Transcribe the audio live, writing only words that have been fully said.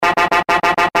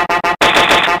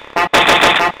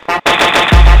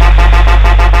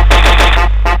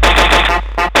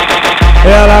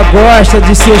Ela gosta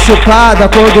de ser chupada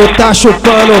quando tá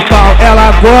chupando o pau.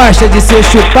 Ela gosta de ser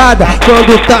chupada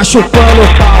quando tá chupando o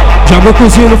pau. Joga o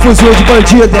cozinho no fuzil de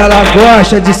bandido. Ela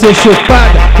gosta de ser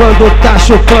chupada quando tá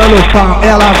chupando o pau.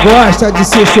 Ela gosta de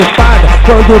ser chupada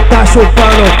quando tá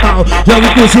chupando o pau. Joga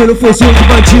o cozinho no fuzil de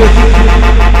bandido.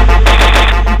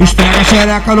 Esfrega a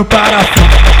xereca no parafal.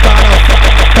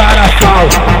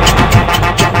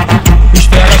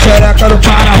 Esfrega a xereca no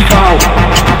parafal.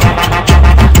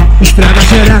 Esfrega a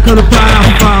xereca no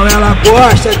parafal. Ela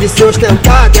gosta de ser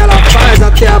ostentada, ela faz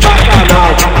até a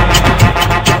bacanal.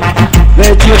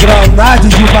 Vem de granada e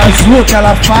de bazuca,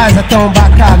 ela faz até um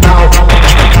bacanal.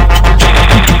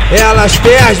 Elas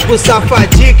perdem pro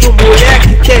safadinho que o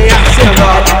moleque tem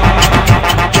arsenal.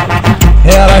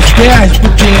 Elas perdem pro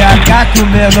TH que o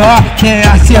menor tem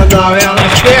arsenal.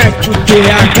 Elas perdem pro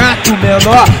TH que o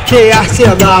menor tem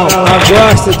arsenal. Ela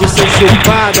gosta de ser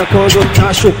chupada quando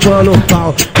tá chupando o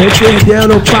pau. Vem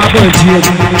perdendo pra bandido.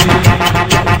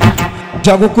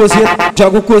 Joga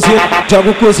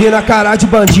o cozinho na cara de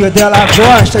bandido. Ela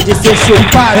gosta de ser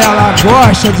chupada. Ela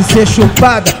gosta de ser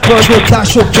chupada quando tá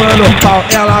chupando o pau.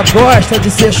 Ela gosta de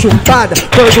ser chupada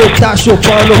quando tá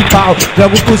chupando o pau.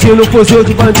 Joga o cozinho no fuzil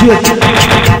de bandido.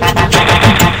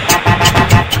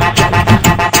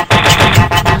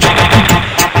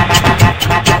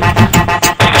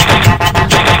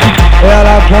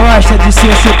 Ela gosta de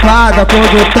ser chupada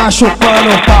quando tá chupando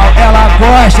o pau. Ela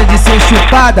gosta de ser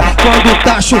chupada quando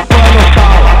tá chupando o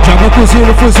pau. Joga o cozinho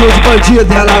no fuzil de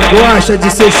bandido. Ela gosta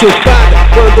de ser chupada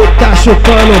quando tá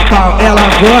chupando o pau. Ela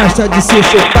gosta de ser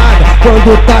chupada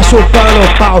quando tá chupando o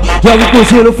pau. Joga o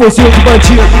cozinho no fuzil de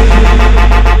bandido.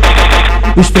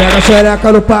 Esfrega a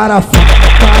xereca no parafal.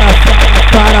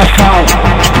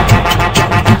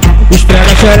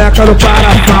 Esfrega a xereca no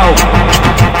parafal.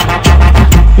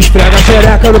 Esfrega a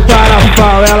xereca no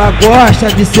parafal. Ela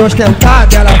gosta de ser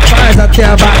ostentada, ela faz até a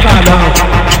bacanal.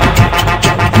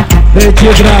 Vem de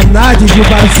granada e de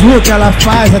bazuca, ela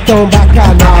faz até um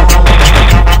bacanal.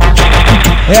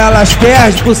 Elas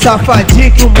perdem pro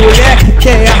safadinho que o moleque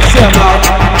tem arsenal.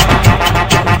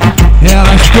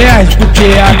 Elas perdem pro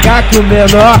TH que o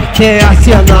menor tem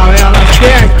arsenal. Elas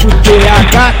perdem pro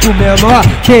TH que o menor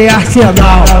tem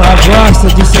arsenal. Ela gosta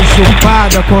de ser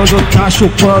chupada quando tá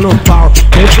chupando o pau.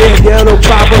 Vem perdendo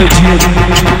pra bandido.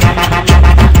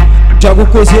 Joga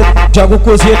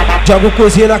o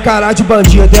cozinho na cara de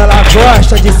bandido. Ela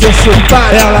gosta de ser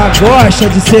chupada. Ela gosta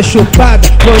de ser chupada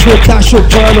quando tá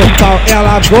chupando o pau.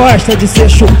 Ela gosta de ser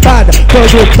chupada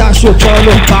quando tá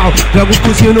chupando o pau. Joga o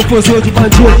cozinho no fuzil de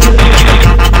bandido.